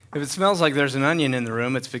If it smells like there's an onion in the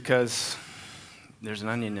room, it's because there's an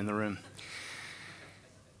onion in the room.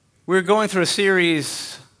 We're going through a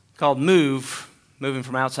series called Move, moving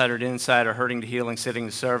from outsider to insider, hurting to healing, sitting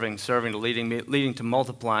to serving, serving to leading to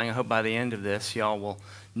multiplying. I hope by the end of this, y'all will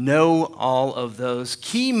know all of those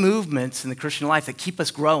key movements in the Christian life that keep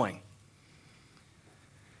us growing.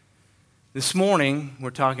 This morning, we're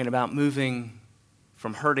talking about moving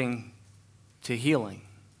from hurting to healing.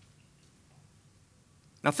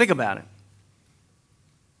 Now think about it.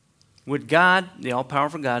 Would God, the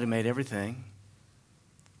all-powerful God who made everything,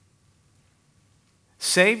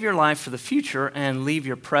 save your life for the future and leave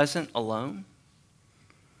your present alone?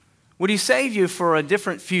 Would he save you for a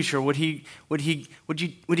different future? Would he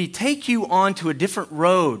take you onto a different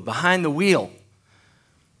road behind the wheel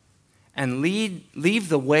and leave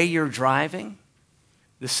the way you're driving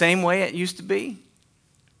the same way it used to be?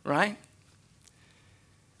 Right?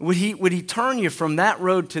 Would he turn you from that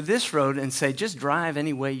road to this road and say, just drive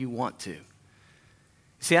any way you want to?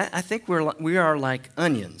 See, I think we are like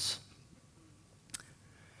onions.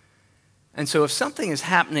 And so if something is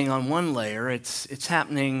happening on one layer, it's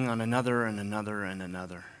happening on another and another and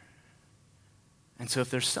another. And so if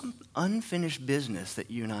there's some unfinished business that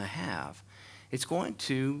you and I have, it's going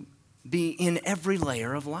to be in every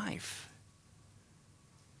layer of life.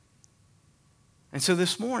 And so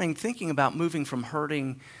this morning, thinking about moving from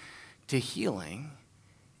hurting to healing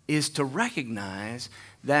is to recognize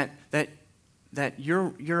that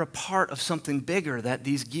you're a part of something bigger, that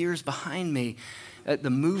these gears behind me, the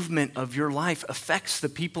movement of your life affects the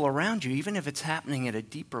people around you, even if it's happening at a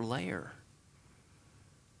deeper layer.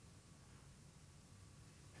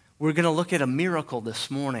 We're going to look at a miracle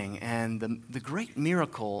this morning, and the great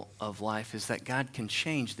miracle of life is that God can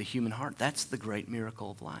change the human heart. That's the great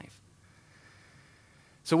miracle of life.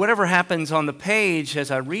 So whatever happens on the page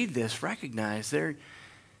as I read this, recognize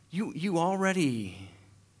you already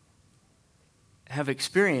have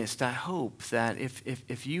experienced, I hope, that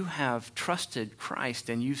if you have trusted Christ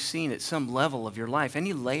and you've seen at some level of your life,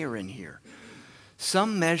 any layer in here,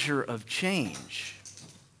 some measure of change,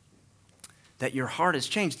 that your heart has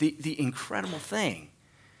changed. The incredible thing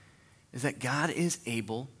is that God is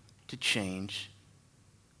able to change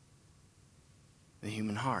the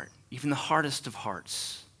human heart. Even the hardest of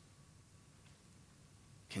hearts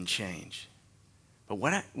can change. But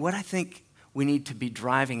what I think we need to be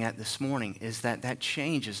driving at this morning is that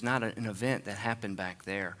change is not an event that happened back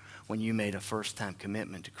there when you made a first-time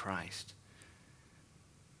commitment to Christ.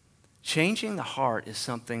 Changing the heart is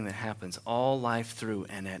something that happens all life through,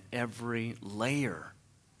 and at every layer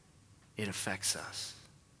it affects us.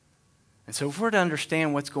 And so if we're to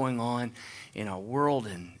understand what's going on in our world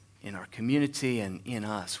and in our community and in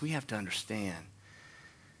us, we have to understand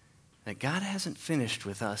that God hasn't finished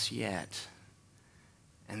with us yet,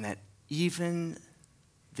 and that even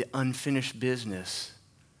the unfinished business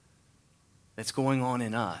that's going on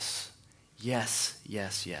in us, yes,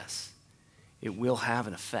 it will have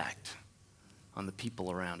an effect on the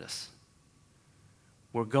people around us.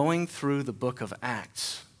 We're going through the book of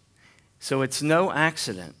Acts, so it's no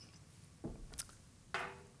accident.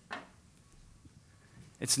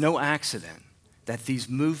 It's no accident that these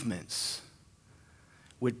movements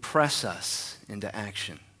would press us into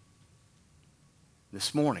action.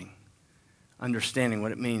 This morning, understanding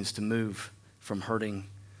what it means to move from hurting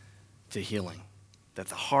to healing. That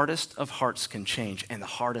the hardest of hearts can change, and the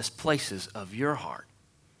hardest places of your heart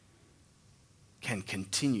can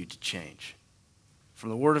continue to change.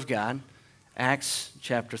 From the Word of God, Acts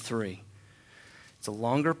chapter 3. It's a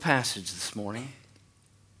longer passage this morning.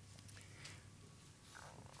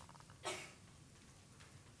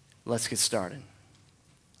 Let's get started.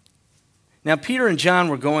 Now, Peter and John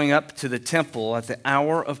were going up to the temple at the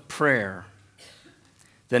hour of prayer,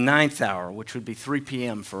 the 9th hour, which would be 3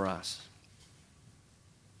 p.m. for us.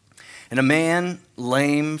 And a man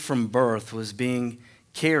lame from birth was being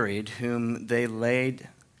carried, whom they laid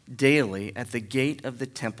daily at the gate of the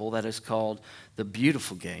temple that is called the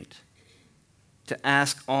Beautiful Gate, to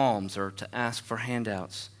ask alms or to ask for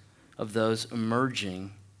handouts of those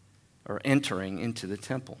emerging or entering into the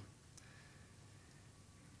temple.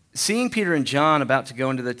 Seeing Peter and John about to go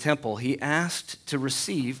into the temple, he asked to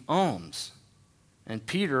receive alms. And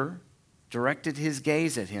Peter directed his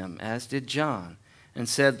gaze at him, as did John, and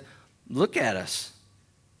said, "Look at us."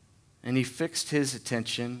 And he fixed his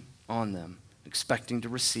attention on them, expecting to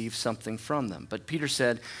receive something from them. But Peter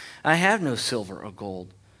said, "I have no silver or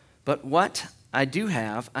gold, but what I do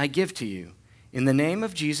have, I give to you. In the name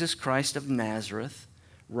of Jesus Christ of Nazareth,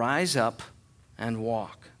 rise up and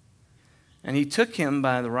walk." And he took him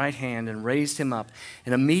by the right hand and raised him up.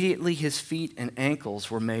 And immediately his feet and ankles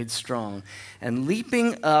were made strong. And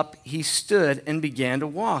leaping up, he stood and began to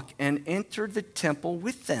walk and entered the temple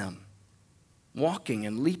with them, walking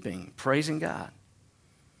and leaping, praising God.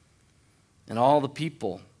 And all the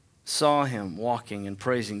people saw him walking and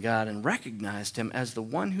praising God and recognized him as the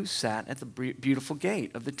one who sat at the beautiful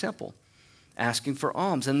gate of the temple, asking for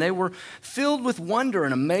alms. And they were filled with wonder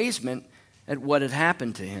and amazement at what had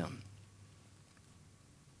happened to him.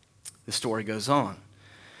 The story goes on.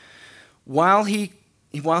 While he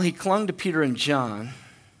clung to Peter and John,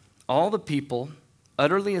 all the people,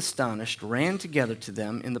 utterly astonished, ran together to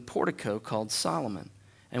them in the portico called Solomon.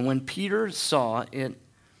 And when Peter saw it,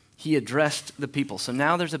 he addressed the people. So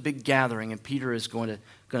now there's a big gathering, and Peter is going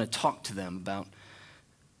to talk to them about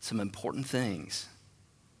some important things.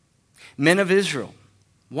 Men of Israel,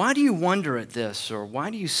 why do you wonder at this, or why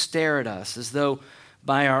do you stare at us as though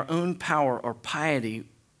by our own power or piety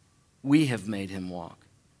we have made him walk?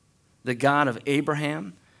 The God of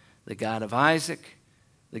Abraham, the God of Isaac,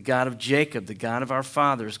 the God of Jacob, the God of our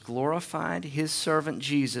fathers, glorified his servant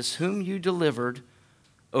Jesus, whom you delivered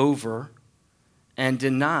over and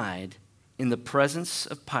denied in the presence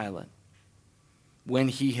of Pilate when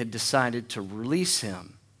he had decided to release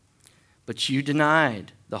him. But you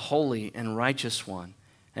denied the holy and righteous one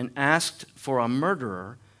and asked for a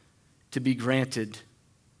murderer to be granted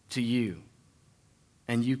to you.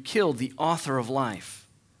 And you killed the author of life,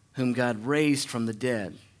 whom God raised from the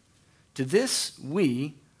dead. To this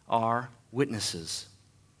we are witnesses.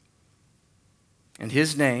 And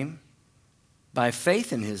his name, by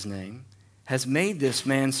faith in his name, has made this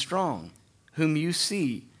man strong, whom you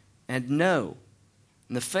see and know.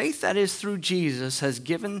 And the faith that is through Jesus has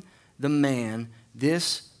given the man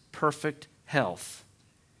this perfect health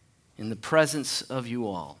in the presence of you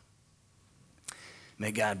all.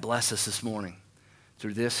 May God bless us this morning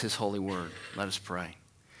through this, his holy word. Let us pray.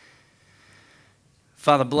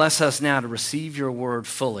 Father, bless us now to receive your word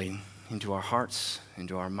fully into our hearts,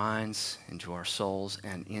 into our minds, into our souls,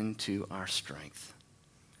 and into our strength.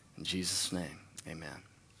 In Jesus' name, amen.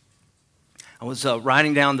 I was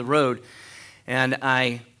riding down the road, and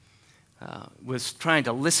I was trying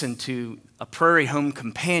to listen to a Prairie Home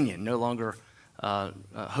Companion, no longer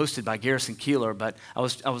hosted by Garrison Keillor, but I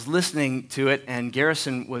was listening to it, and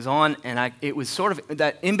Garrison was on, and it was sort of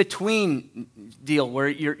that in-between deal where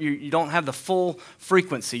you don't have the full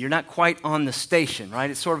frequency. You're not quite on the station,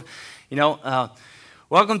 right? It's sort of,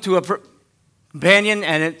 welcome to a companion,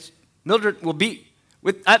 and it's Mildred will be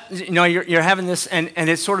with, you're having this, and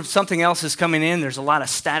it's sort of something else is coming in. There's a lot of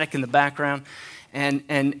static in the background, and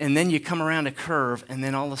then you come around a curve, and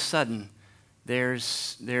then all of a sudden,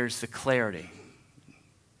 there's the clarity.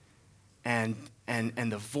 And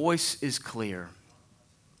the voice is clear.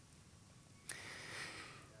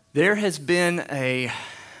 There has been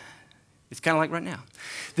it's kind of like right now.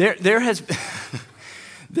 There has,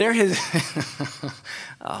 oh,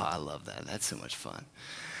 I love that. That's so much fun.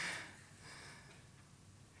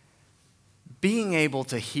 Being able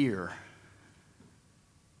to hear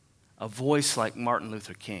a voice like Martin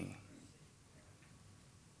Luther King,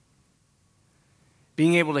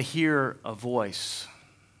 being able to hear a voice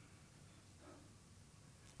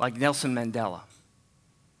like Nelson Mandela,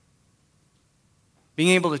 being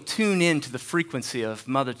able to tune in to the frequency of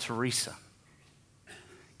Mother Teresa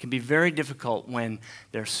can be very difficult when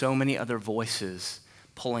there are so many other voices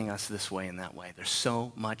pulling us this way and that way. There's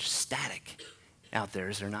so much static out there,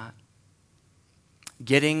 is there not?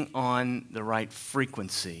 Getting on the right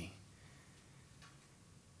frequency.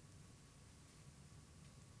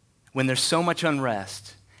 When there's so much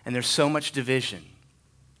unrest and there's so much division,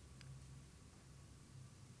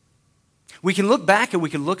 we can look back and we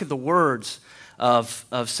can look at the words of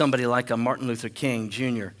somebody like a Martin Luther King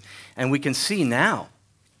Jr., and we can see now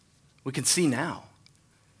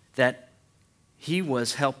that he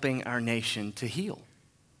was helping our nation to heal.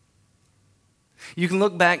 You can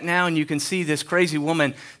look back now and you can see this crazy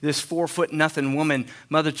woman, this 4-foot-nothing woman,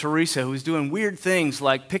 Mother Teresa, who's doing weird things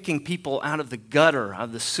like picking people out of the gutter, out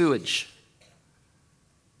of the sewage,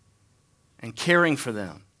 and caring for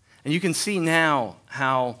them. And you can see now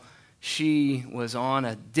how she was on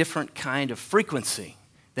a different kind of frequency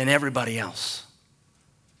than everybody else.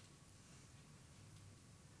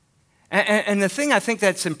 And the thing I think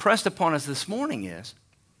that's impressed upon us this morning is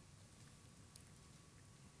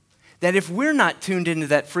that if we're not tuned into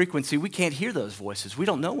that frequency, we can't hear those voices. We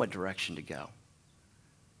don't know what direction to go.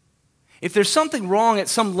 If there's something wrong at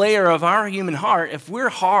some layer of our human heart, if we're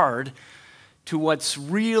hard to what's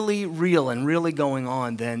really real and really going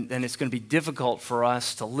on, then it's going to be difficult for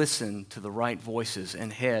us to listen to the right voices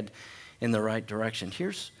and head in the right direction.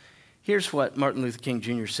 Here's what Martin Luther King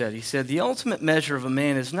Jr. said. He said, "The ultimate measure of a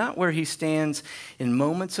man is not where he stands in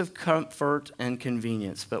moments of comfort and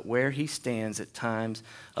convenience, but where he stands at times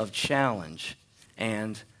of challenge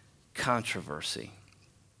and controversy."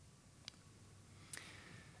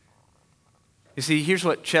 You see, here's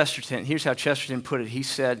how Chesterton put it. He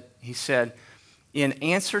said, in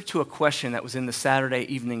answer to a question that was in the Saturday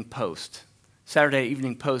Evening Post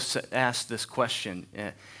asked this question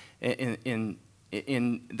in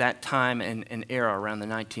that time and era around the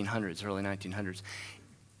 1900s, early 1900s.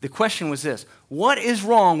 The question was this: what is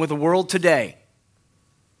wrong with the world today?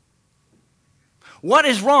 What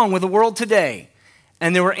is wrong with the world today?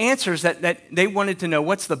 And there were answers that they wanted to know,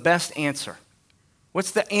 what's the best answer?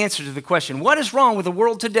 What's the answer to the question? What is wrong with the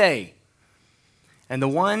world today? And the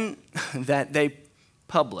one that they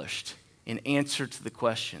published in answer to the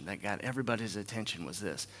question that got everybody's attention was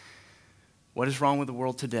this: what is wrong with the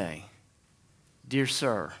world today? Dear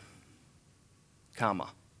sir, comma,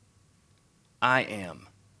 I am,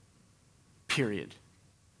 period,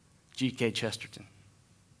 G.K. Chesterton.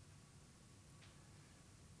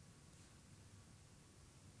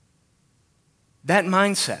 That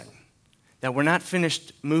mindset that we're not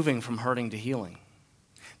finished moving from hurting to healing,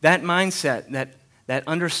 that mindset that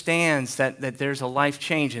understands that there's a life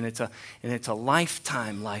change and it's a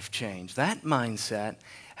lifetime life change, that mindset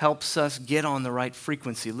helps us get on the right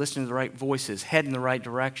frequency, listen to the right voices, head in the right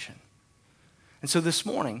direction. And so this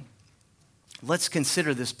morning, let's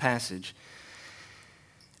consider this passage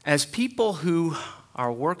as people who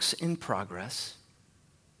are works in progress,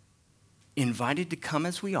 invited to come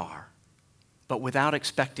as we are, but without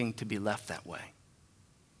expecting to be left that way.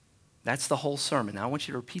 That's the whole sermon. Now, I want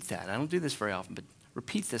you to repeat that. I don't do this very often, but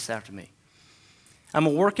repeat this after me. I'm a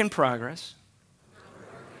work in progress,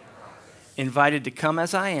 invited to come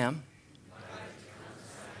as I am,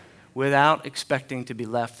 without expecting to be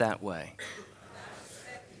left that way.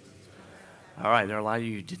 All right, there are a lot of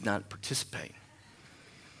you who did not participate.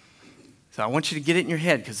 So I want you to get it in your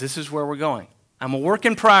head, because this is where we're going. I'm a work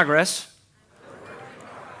in progress,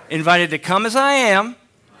 invited to come as I am,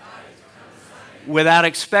 without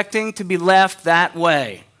expecting to be left that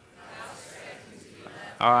way.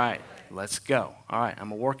 All right, let's go. All right,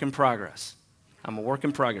 I'm a work in progress. I'm a work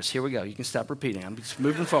in progress. Here we go. You can stop repeating. I'm just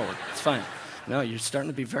moving forward. It's fine. No, you're starting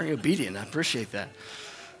to be very obedient. I appreciate that.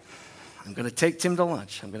 I'm going to take Tim to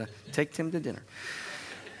lunch. I'm going to take Tim to dinner.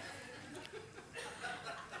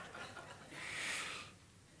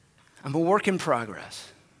 I'm a work in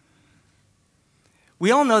progress. We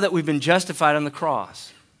all know that we've been justified on the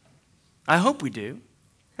cross. I hope we do.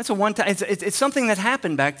 That's a one-time. It's something that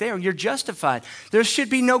happened back there. You're justified. There should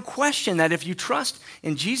be no question that if you trust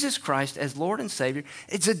in Jesus Christ as Lord and Savior,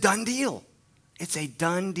 it's a done deal. It's a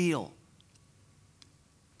done deal.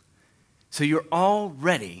 So you're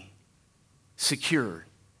already secured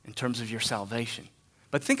in terms of your salvation.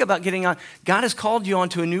 But think about getting on. God has called you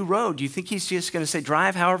onto a new road. Do you think he's just going to say,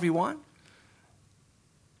 drive however you want?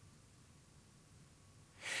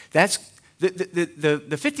 That's the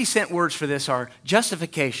 50-cent words for this are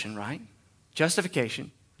justification, right?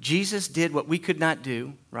 Justification. Jesus did what we could not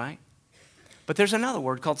do, right? But there's another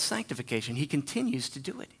word called sanctification. He continues to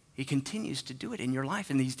do it. He continues to do it in your life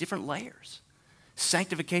in these different layers.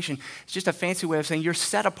 Sanctification is just a fancy way of saying you're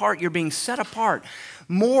set apart. You're being set apart.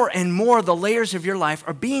 More and more the layers of your life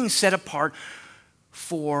are being set apart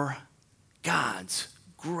for God's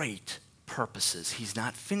great purposes. He's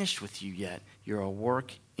not finished with you yet. You're a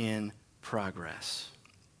work in progress.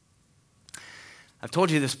 I've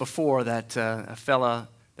told you this before, that a fella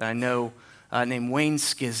that I know named Wayne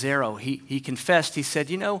Scazzaro, he confessed, he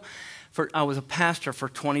said, I was a pastor for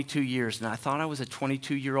 22 years, and I thought I was a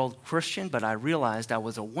 22-year-old Christian, but I realized I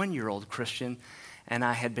was a 1-year-old Christian, and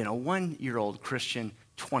I had been a 1-year-old Christian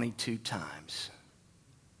 22 times.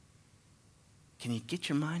 Can you get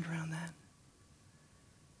your mind around that?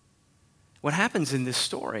 What happens in this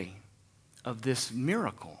story of this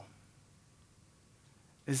miracle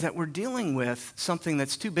is that we're dealing with something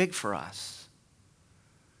that's too big for us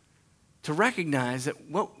to recognize that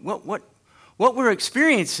what we're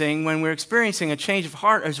experiencing when we're experiencing a change of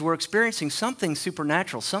heart is we're experiencing something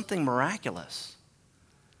supernatural, something miraculous.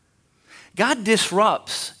 God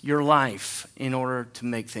disrupts your life in order to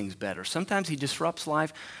make things better. Sometimes he disrupts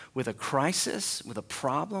life with a crisis, with a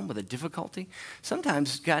problem, with a difficulty.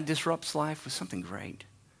 Sometimes God disrupts life with something great,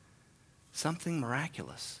 something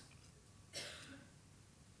miraculous.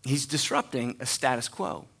 He's disrupting a status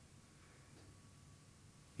quo.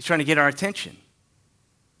 He's trying to get our attention.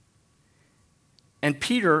 And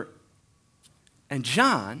Peter and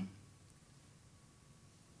John,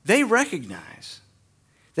 they recognize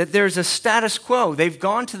that there's a status quo. They've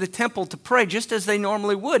gone to the temple to pray just as they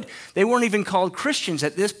normally would. They weren't even called Christians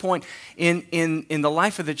at this point in the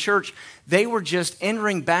life of the church. They were just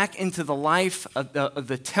entering back into the life of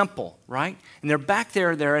the temple, right? And they're back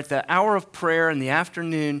there. They're at the hour of prayer in the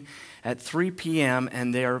afternoon at 3 p.m.,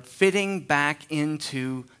 and they're fitting back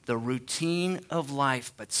into the routine of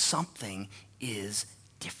life, but something is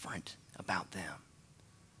different about them.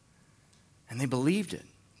 And they believed it.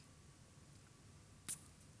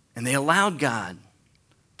 And they allowed God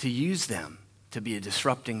to use them to be a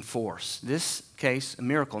disrupting force. This case, a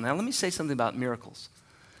miracle. Now, let me say something about miracles.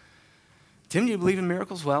 Tim, do you believe in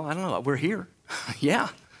miracles? Well, I don't know. We're here. Yeah.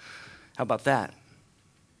 How about that?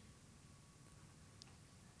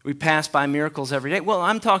 We pass by miracles every day. Well,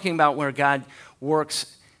 I'm talking about where God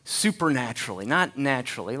works supernaturally, not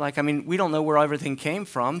naturally. We don't know where everything came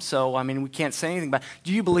from, so, we can't say anything about it.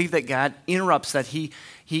 Do you believe that God interrupts, that he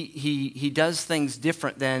does things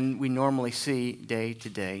different than we normally see day to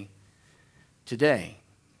day today?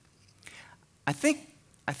 I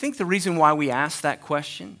think the reason why we ask that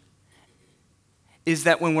question is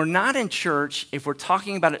that when we're not in church, if we're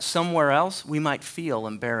talking about it somewhere else, we might feel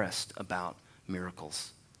embarrassed about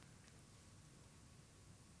miracles.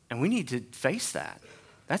 And we need to face that.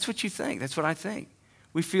 That's what you think. That's what I think.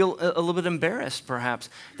 We feel a little bit embarrassed, perhaps,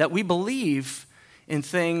 that we believe in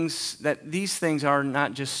things, that these things are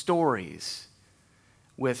not just stories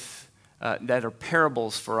that are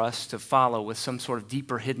parables for us to follow with some sort of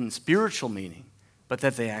deeper hidden spiritual meaning, but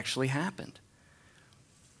that they actually happened.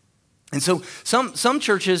 And so some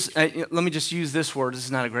churches, let me just use this word, this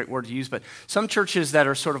is not a great word to use, but some churches that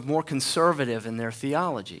are sort of more conservative in their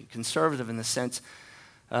theology, conservative in the sense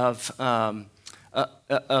of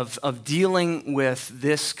dealing with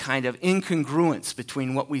this kind of incongruence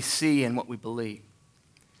between what we see and what we believe.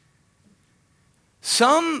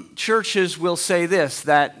 Some churches will say this,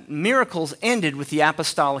 that miracles ended with the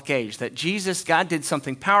apostolic age, that God did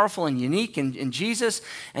something powerful and unique in Jesus,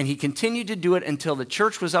 and he continued to do it until the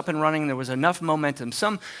church was up and running and there was enough momentum.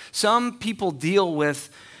 Some people deal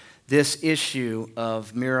with this issue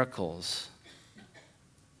of miracles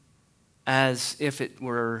as if it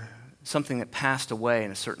were something that passed away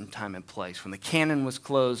in a certain time and place. When the canon was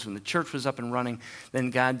closed, when the church was up and running,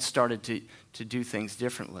 then God started to do things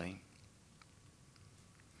differently.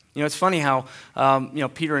 It's funny how,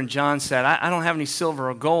 Peter and John said, I don't have any silver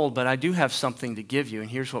or gold, but I do have something to give you. And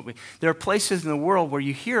here's what there are places in the world where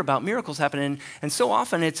you hear about miracles happening, and so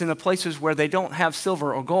often it's in the places where they don't have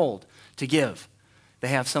silver or gold to give. They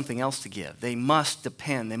have something else to give. They must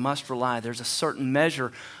depend. They must rely. There's a certain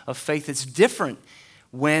measure of faith that's different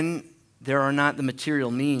when there are not the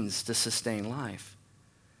material means to sustain life.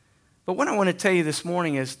 But what I want to tell you this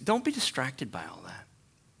morning is, don't be distracted by all that.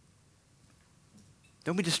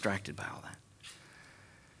 Don't be distracted by all that.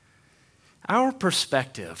 Our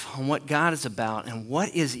perspective on what God is about and what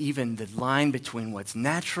is even the line between what's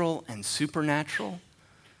natural and supernatural,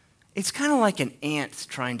 it's kind of like an ant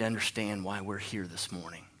trying to understand why we're here this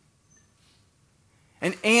morning.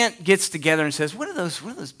 An ant gets together and says, what are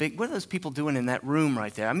those people doing in that room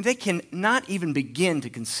right there? They can not even begin to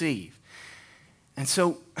conceive. And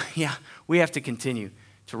so, we have to continue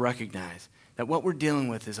to recognize that what we're dealing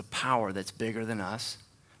with is a power that's bigger than us.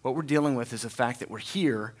 What we're dealing with is the fact that we're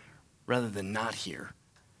here rather than not here.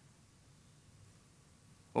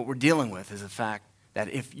 What we're dealing with is the fact that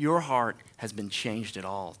if your heart has been changed at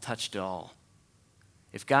all, touched at all,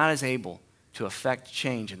 if God is able to affect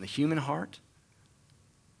change in the human heart,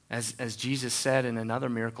 as Jesus said in another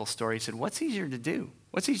miracle story, he said, what's easier to do?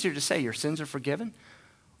 What's easier to say, your sins are forgiven?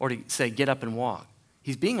 Or to say, get up and walk?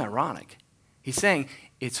 He's being ironic. He's saying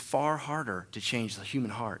it's far harder to change the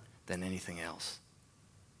human heart than anything else.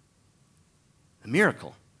 The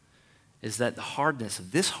miracle is that the hardness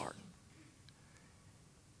of this heart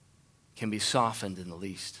can be softened in the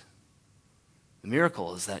least. The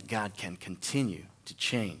miracle is that God can continue to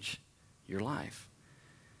change your life.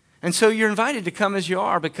 And so you're invited to come as you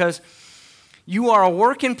are, because you are a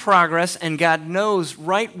work in progress, and God knows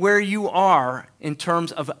right where you are in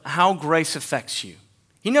terms of how grace affects you.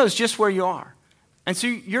 He knows just where you are. And so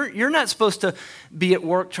you're not supposed to be at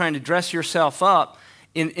work trying to dress yourself up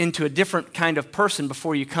into a different kind of person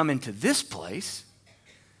before you come into this place.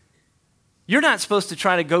 You're not supposed to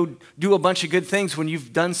try to go do a bunch of good things when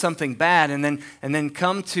you've done something bad, and then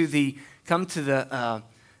come to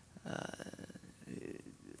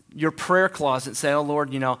your prayer closet and say, oh,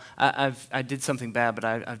 Lord, I did something bad, but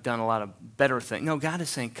I've done a lot of better things. No, God is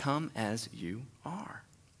saying, come as you are.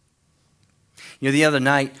 The other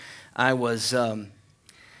night, I was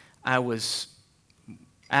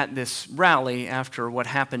at this rally after what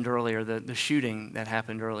happened earlier, the shooting that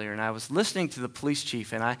happened earlier, and I was listening to the police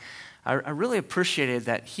chief, and I really appreciated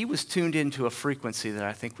that he was tuned into a frequency that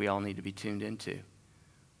I think we all need to be tuned into.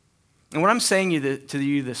 And what I'm saying to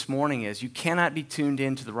you this morning is you cannot be tuned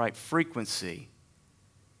into the right frequency.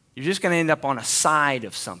 You're just going to end up on a side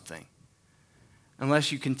of something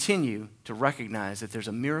unless you continue to recognize that there's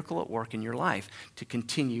a miracle at work in your life to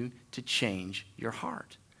continue to change your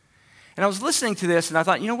heart. And I was listening to this, and I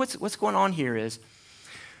thought, what's going on here is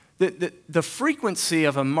the frequency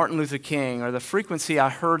of a Martin Luther King, or the frequency I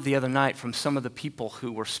heard the other night from some of the people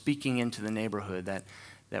who were speaking into the neighborhood that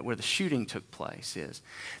where the shooting took place, is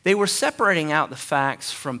they were separating out the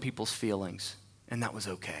facts from people's feelings, and that was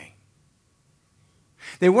okay.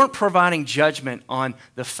 They weren't providing judgment on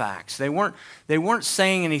the facts. They weren't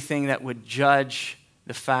saying anything that would judge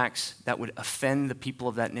the facts that would offend the people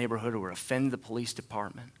of that neighborhood or offend the police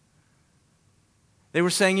department. They were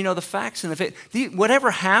saying, the facts and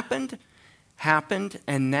whatever happened,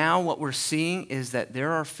 and now what we're seeing is that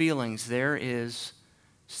there are feelings, there is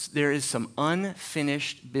some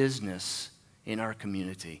unfinished business in our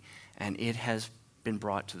community, and it has been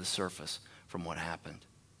brought to the surface from what happened.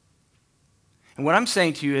 And what I'm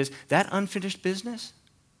saying to you is that unfinished business,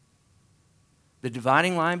 the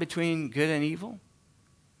dividing line between good and evil,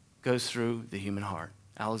 goes through the human heart.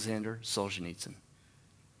 Alexander Solzhenitsyn.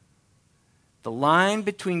 The line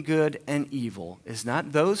between good and evil is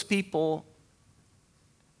not those people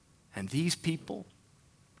and these people.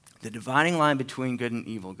 The dividing line between good and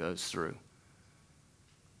evil goes through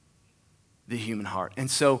the human heart. And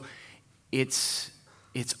so it's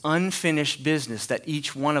unfinished business that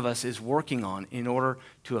each one of us is working on in order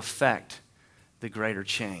to affect the greater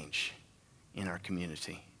change in our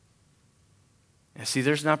community. And see,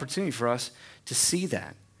 there's an opportunity for us to see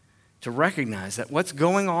that, to recognize that what's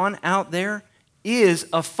going on out there is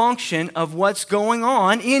a function of what's going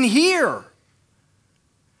on in here.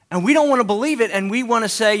 And we don't want to believe it, and we want to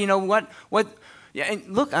say, yeah, and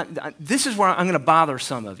look, this is where I'm going to bother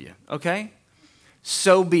some of you, okay?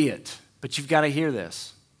 So be it. But you've got to hear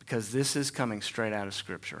this, because this is coming straight out of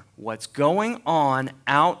Scripture. What's going on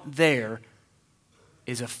out there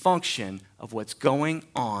is a function of what's going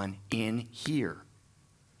on in here.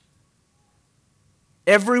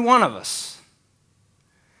 Every one of us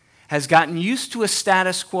has gotten used to a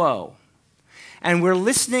status quo, and we're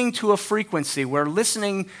listening to a frequency. We're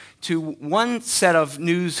listening to one set of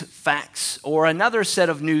news facts or another set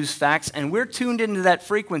of news facts, and we're tuned into that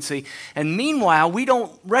frequency. And meanwhile, we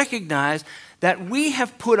don't recognize that we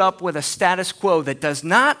have put up with a status quo that does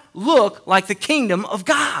not look like the kingdom of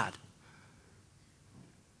God.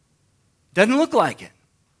 Doesn't look like it.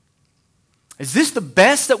 Is this the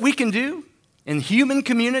best that we can do in human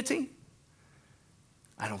community?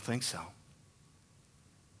 I don't think so.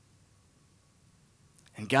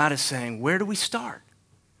 And God is saying, where do we start?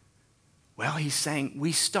 Well, he's saying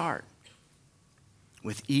we start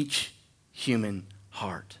with each human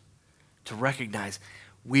heart to recognize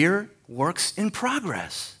we're works in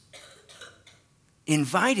progress,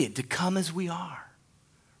 invited to come as we are,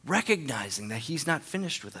 recognizing that he's not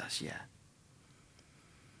finished with us yet.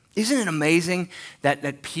 Isn't it amazing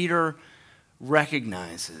that Peter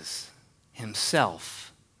recognizes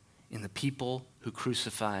himself in the people who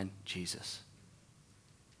crucified Jesus?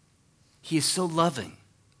 He is so loving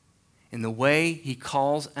in the way he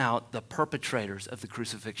calls out the perpetrators of the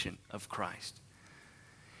crucifixion of Christ.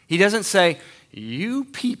 He doesn't say, you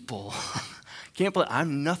people, can't believe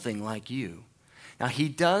I'm nothing like you. Now, he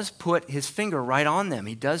does put his finger right on them.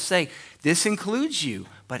 He does say, this includes you,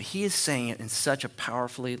 but he is saying it in such a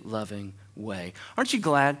powerfully loving way. Aren't you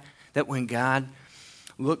glad that when God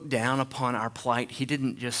looked down upon our plight, he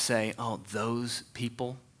didn't just say, oh, those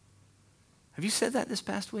people? Have you said that this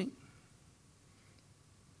past week?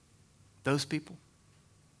 Those people?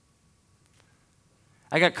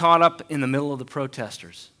 I got caught up in the middle of the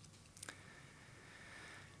protesters.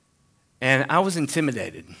 And I was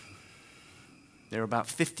intimidated. There were about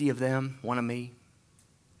 50 of them, one of me.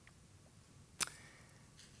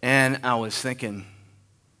 And I was thinking,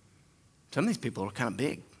 some of these people are kind of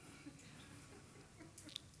big.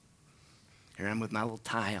 Here I am with my little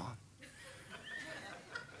tie on.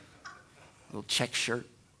 Little check shirt.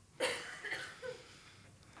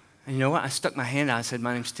 And you know what? I stuck my hand out. I said,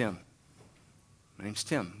 my name's Tim. My name's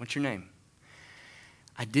Tim. What's your name?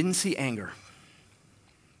 I didn't see anger.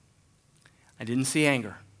 I didn't see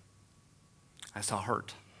anger. I saw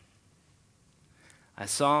hurt. I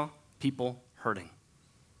saw people hurting.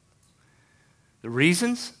 The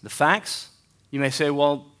reasons, the facts, you may say,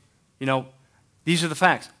 well, these are the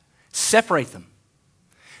facts. Separate them.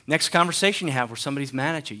 Next conversation you have where somebody's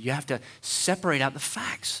mad at you, you have to separate out the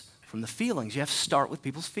facts from the feelings. You have to start with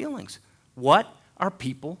people's feelings. What are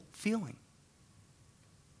people feeling?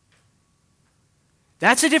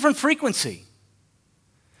 That's a different frequency.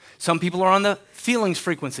 Some people are on the feelings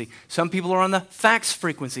frequency. Some people are on the facts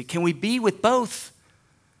frequency. Can we be with both?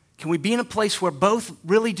 Can we be in a place where both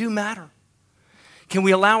really do matter? Can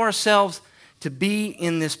we allow ourselves to be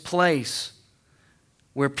in this place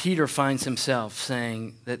where Peter finds himself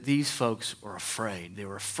saying that these folks were afraid? They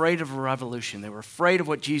were afraid of a revolution. They were afraid of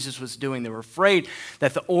what Jesus was doing. They were afraid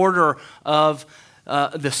that the order of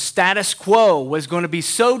the status quo was going to be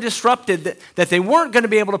so disrupted that they weren't going to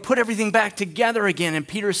be able to put everything back together again. And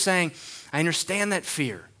Peter's saying, I understand that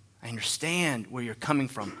fear. I understand where you're coming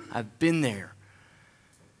from. I've been there.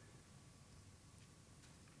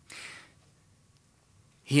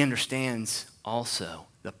 He understands also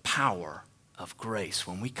the power of grace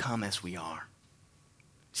when we come as we are.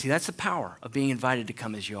 See, that's the power of being invited to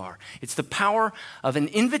come as you are. It's the power of an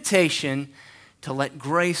invitation to let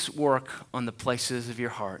grace work on the places of your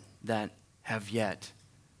heart that have yet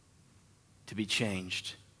to be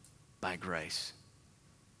changed by grace.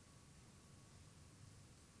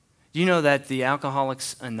 Do you know that the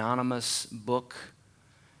Alcoholics Anonymous book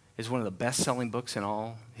is one of the best-selling books in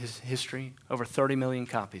all history? Over 30 million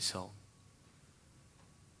copies sold.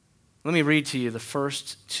 Let me read to you the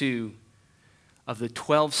first two of the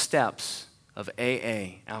 12 steps of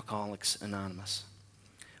AA, Alcoholics Anonymous.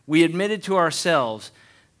 We admitted to ourselves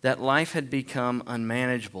that life had become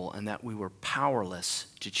unmanageable and that we were powerless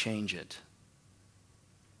to change it.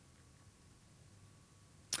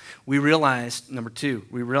 We realized, number two,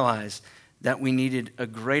 that we needed a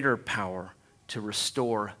greater power to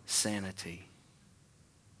restore sanity.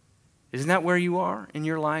 Isn't that where you are in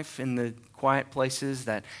your life, in the quiet places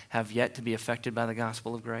that have yet to be affected by the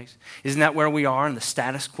gospel of grace? Isn't that where we are in the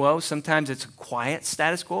status quo? Sometimes it's a quiet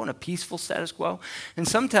status quo and a peaceful status quo. And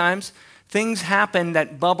sometimes things happen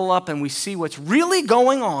that bubble up and we see what's really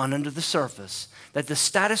going on under the surface. That the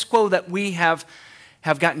status quo that we have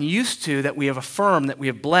gotten used to, that we have affirmed, that we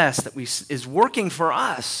have blessed, that is working for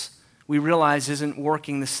us, we realize isn't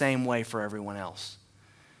working the same way for everyone else.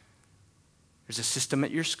 There's a system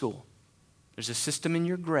at your school. There's a system in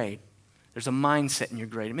your grade. There's a mindset in your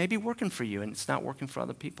grade. It may be working for you and it's not working for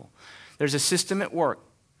other people. There's a system at work.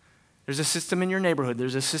 There's a system in your neighborhood.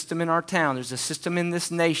 There's a system in our town. There's a system in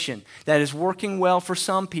this nation that is working well for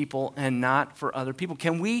some people and not for other people.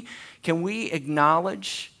 Can we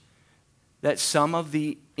acknowledge that some of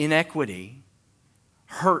the inequity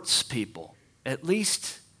hurts people? At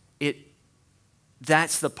least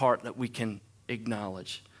that's the part that we can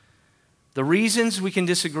acknowledge. The reasons we can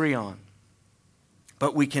disagree on,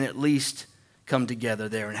 but we can at least come together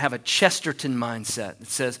there and have a Chesterton mindset that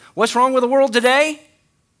says, what's wrong with the world today?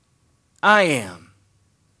 I am.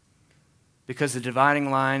 Because the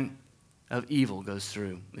dividing line of evil goes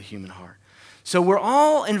through the human heart. So we're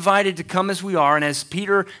all invited to come as we are, and as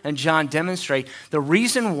Peter and John demonstrate, the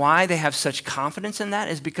reason why they have such confidence in that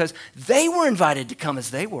is because they were invited to come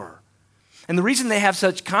as they were. And the reason they have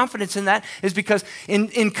such confidence in that is because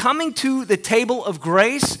in coming to the table of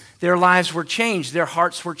grace, their lives were changed, their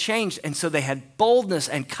hearts were changed, and so they had boldness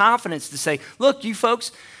and confidence to say, look, you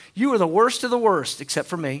folks, you are the worst of the worst except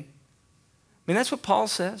for me. I mean, that's what Paul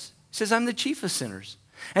says. He says, I'm the chief of sinners.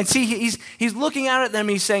 And see, he's looking out at them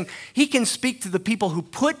and he's saying, he can speak to the people who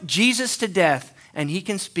put Jesus to death, and he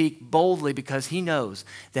can speak boldly because he knows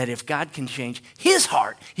that if God can change his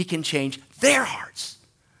heart, he can change their hearts.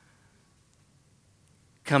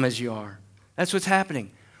 Come as you are. That's what's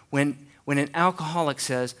happening. When an alcoholic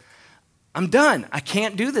says, I'm done. I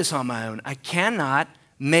can't do this on my own. I cannot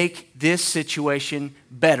make this situation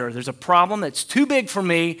better. There's a problem that's too big for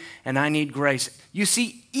me, and I need grace. You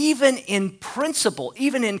see, even in principle,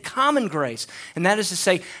 even in common grace, and that is to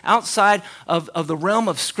say, outside of the realm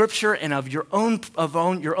of Scripture and of your own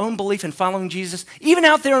belief in following Jesus, even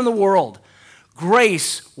out there in the world,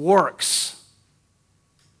 grace works.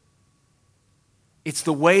 It's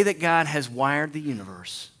the way that God has wired the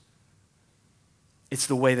universe. It's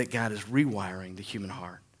the way that God is rewiring the human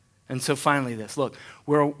heart. And so finally this, look,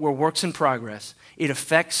 we're works in progress. It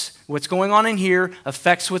affects what's going on in here,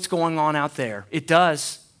 affects what's going on out there. It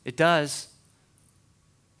does. It does.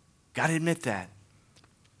 Got to admit that.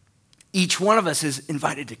 Each one of us is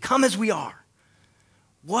invited to come as we are.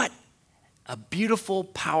 What a beautiful,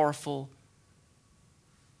 powerful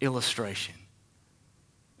illustration.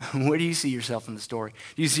 Where do you see yourself in the story?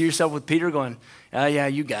 Do you see yourself with Peter going, oh yeah,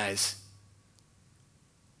 you guys?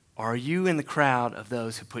 Or are you in the crowd of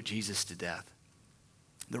those who put Jesus to death?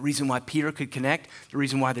 The reason why Peter could connect, the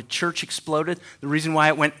reason why the church exploded, the reason why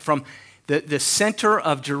it went from the center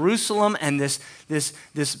of Jerusalem and this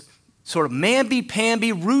sort of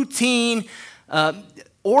mamby-pamby, routine,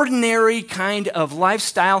 ordinary kind of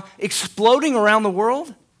lifestyle exploding around the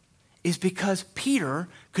world is because Peter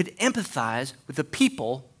could empathize with the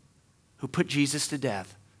people who put Jesus to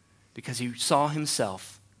death because he saw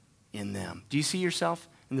himself in them. Do you see yourself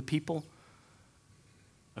in the people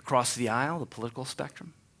across the aisle, the political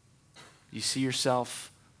spectrum? Do you see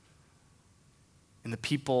yourself in the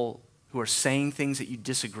people who are saying things that you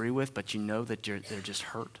disagree with, but you know that they're just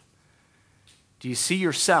hurt? Do you see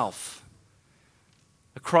yourself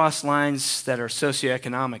across lines that are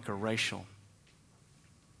socioeconomic or racial?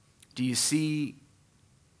 Do you see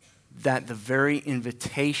that the very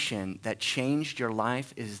invitation that changed your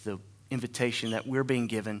life is the invitation that we're being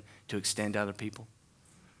given to extend to other people?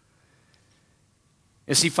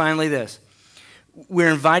 And see, finally, this. We're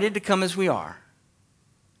invited to come as we are,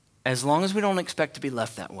 as long as we don't expect to be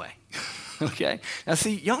left that way. Okay? Now,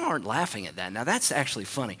 see, y'all aren't laughing at that. Now, that's actually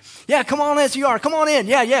funny. Yeah, come on as you are. Come on in.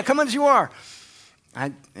 Yeah, come on as you are.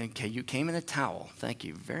 Okay, you came in a towel. Thank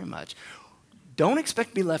you very much. Don't expect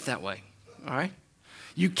to be left that way, all right?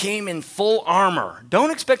 You came in full armor. Don't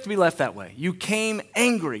expect to be left that way. You came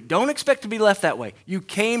angry. Don't expect to be left that way. You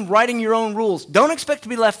came writing your own rules. Don't expect to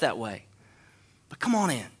be left that way. But come on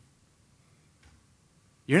in.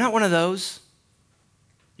 You're not one of those.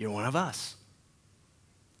 You're one of us.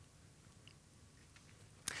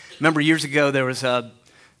 Remember years ago there was a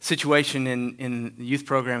situation in the youth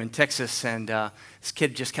program in Texas, and this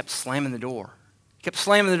kid just kept slamming the door. Kept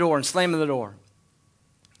slamming the door and slamming the door.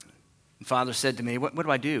 And Father said to me, what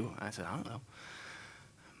do I do? I said, I don't know.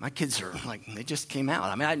 My kids are like, they just came out.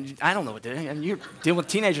 I mean, I don't know what to do. And you're dealing with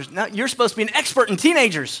teenagers. No, you're supposed to be an expert in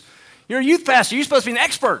teenagers. You're a youth pastor. You're supposed to be an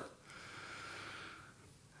expert.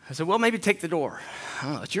 I said, well, maybe take the door. I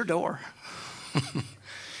don't know, it's your door.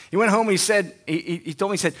 He went home, he said, he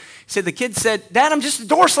told me, he said, the kid said, Dad, I'm just a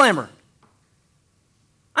door slammer.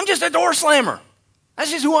 I'm just a door slammer.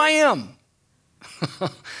 That's just who I am.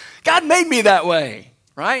 God made me that way,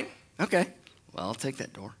 right? Okay, well, I'll take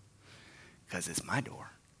that door because it's my door.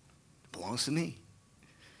 It belongs to me.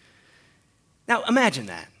 Now, imagine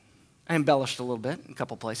that. I embellished a little bit in a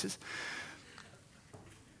couple places.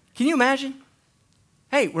 Can you imagine?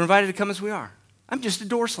 Hey, we're invited to come as we are. I'm just a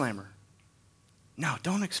door slammer. No,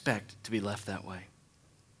 don't expect to be left that way.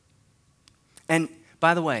 And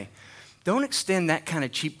by the way, don't extend that kind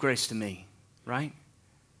of cheap grace to me, right?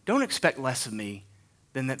 Don't expect less of me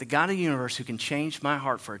than that the God of the universe who can change my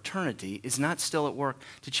heart for eternity is not still at work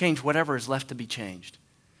to change whatever is left to be changed.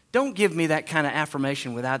 Don't give me that kind of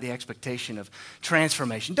affirmation without the expectation of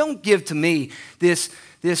transformation. Don't give to me this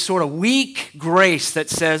sort of weak grace that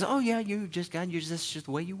says, oh yeah, God, you're just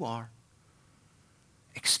the way you are.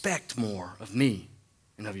 Expect more of me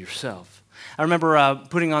and of yourself. I remember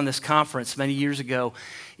putting on this conference many years ago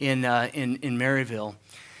in Maryville.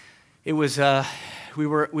 It was we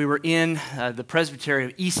were in the Presbytery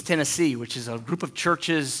of East Tennessee, which is a group of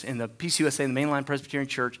churches in the PCUSA, the Mainline Presbyterian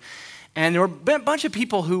Church, and there were a bunch of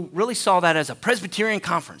people who really saw that as a Presbyterian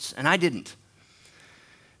conference, and I didn't,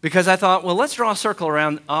 because I thought, well, let's draw a circle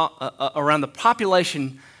around the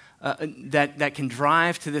population that can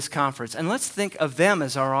drive to this conference. And let's think of them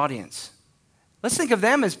as our audience. Let's think of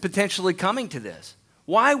them as potentially coming to this.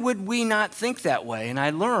 Why would we not think that way? And I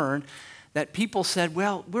learned that people said,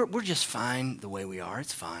 well, we're just fine the way we are.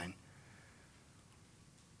 It's fine.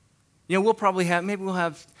 You know, we'll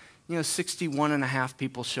have 61 and a half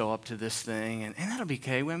people show up to this thing, and that'll be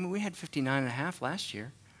okay. I mean, we had 59 and a half last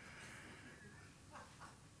year.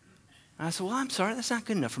 I said, well, I'm sorry, that's not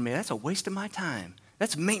good enough for me. That's a waste of my time.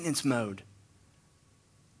 That's maintenance mode.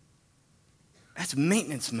 That's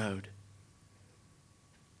maintenance mode.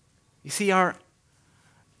 You see,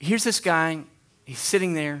 here's this guy. He's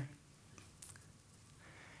sitting there.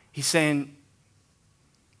 He's saying,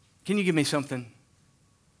 can you give me something?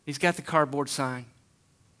 He's got the cardboard sign,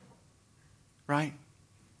 right?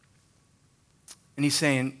 And he's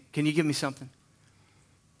saying, can you give me something?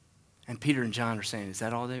 And Peter and John are saying, is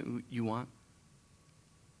that all that you want?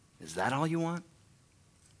 Is that all you want?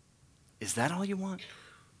 Is that all you want?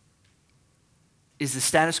 Is the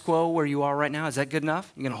status quo where you are right now, is that good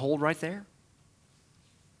enough? You're going to hold right there?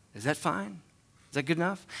 Is that fine? Is that good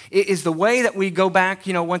enough? Is the way that we go back,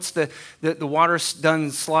 once the water's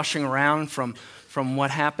done sloshing around from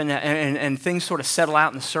what happened and things sort of settle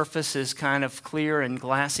out and the surface is kind of clear and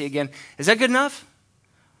glassy again, is that good enough?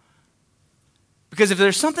 Because if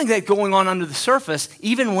there's something that's going on under the surface,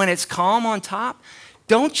 even when it's calm on top,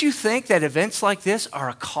 don't you think that events like this are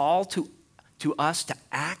a call to to us to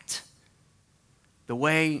act the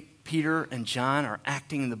way Peter and John are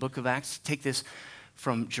acting in the book of Acts. Take this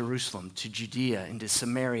from Jerusalem to Judea into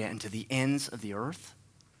Samaria and to the ends of the earth.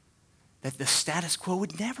 That the status quo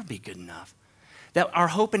would never be good enough. That our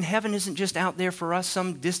hope in heaven isn't just out there for us,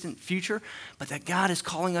 some distant future, but that God is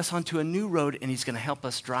calling us onto a new road and he's going to help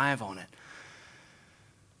us drive on it.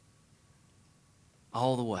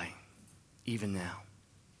 All the way, even now.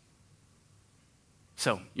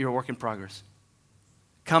 So, you're a work in progress.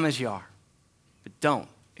 Come as you are, but don't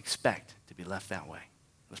expect to be left that way.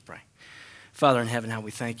 Let's pray. Father in heaven, how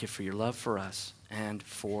we thank you for your love for us and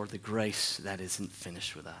for the grace that isn't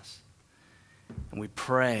finished with us. And we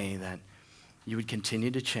pray that you would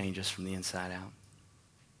continue to change us from the inside out.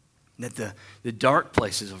 That the dark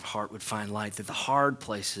places of heart would find light, that the hard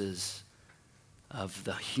places of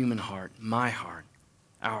the human heart, my heart,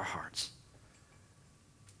 our hearts,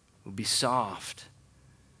 would be soft,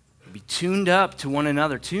 would be tuned up to one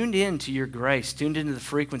another, tuned in to your grace, tuned into the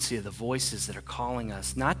frequency of the voices that are calling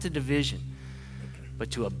us, not to division,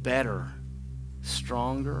 but to a better,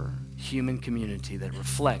 stronger human community that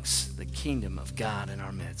reflects the kingdom of God in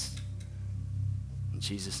our midst. In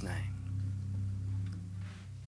Jesus' name.